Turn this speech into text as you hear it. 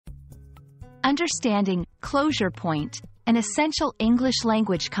Understanding closure point, an essential English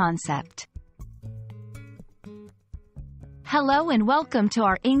language concept. Hello and welcome to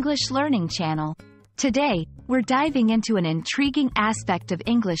our English learning channel. Today, we're diving into an intriguing aspect of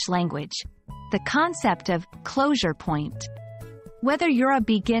English language, the concept of closure point. Whether you're a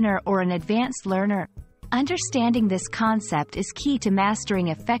beginner or an advanced learner, understanding this concept is key to mastering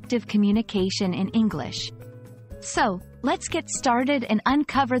effective communication in English. So, let's get started and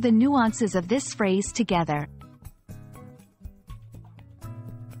uncover the nuances of this phrase together.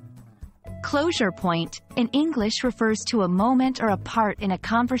 Closure point, in English, refers to a moment or a part in a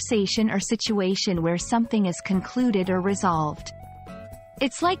conversation or situation where something is concluded or resolved.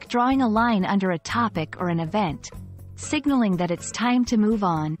 It's like drawing a line under a topic or an event, signaling that it's time to move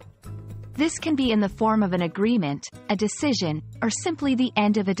on. This can be in the form of an agreement, a decision, or simply the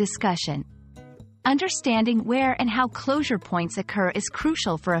end of a discussion. Understanding where and how closure points occur is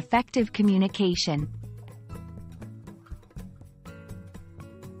crucial for effective communication.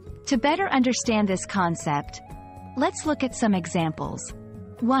 To better understand this concept, let's look at some examples.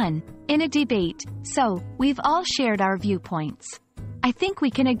 1. In a debate, so, we've all shared our viewpoints. I think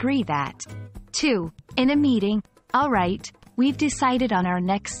we can agree that. 2. In a meeting, all right, we've decided on our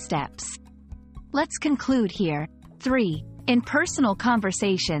next steps. Let's conclude here. 3. In personal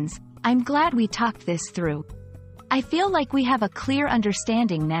conversations, I'm glad we talked this through. I feel like we have a clear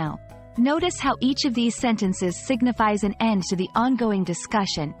understanding now. Notice how each of these sentences signifies an end to the ongoing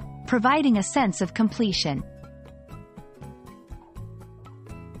discussion, providing a sense of completion.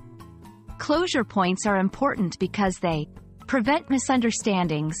 Closure points are important because they prevent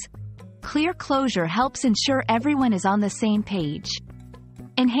misunderstandings. Clear closure helps ensure everyone is on the same page.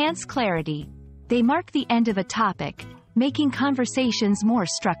 Enhance clarity. They mark the end of a topic, making conversations more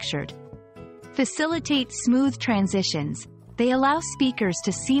structured. Facilitate smooth transitions. They allow speakers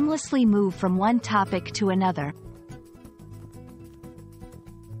to seamlessly move from one topic to another.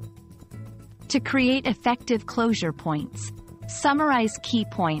 To create effective closure points, summarize key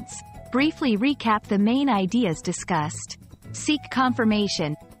points. Briefly recap the main ideas discussed. Seek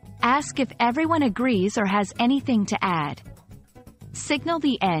confirmation. Ask if everyone agrees or has anything to add. Signal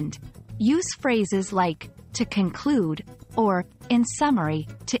the end. Use phrases like, to conclude, or, in summary,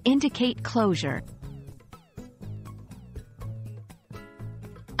 to indicate closure.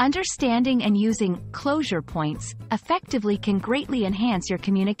 Understanding and using closure points effectively can greatly enhance your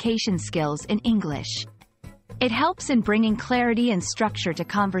communication skills in English. It helps in bringing clarity and structure to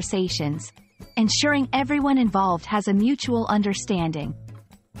conversations, ensuring everyone involved has a mutual understanding.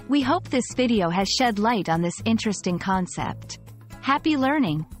 We hope this video has shed light on this interesting concept. Happy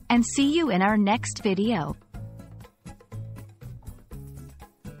learning, and see you in our next video.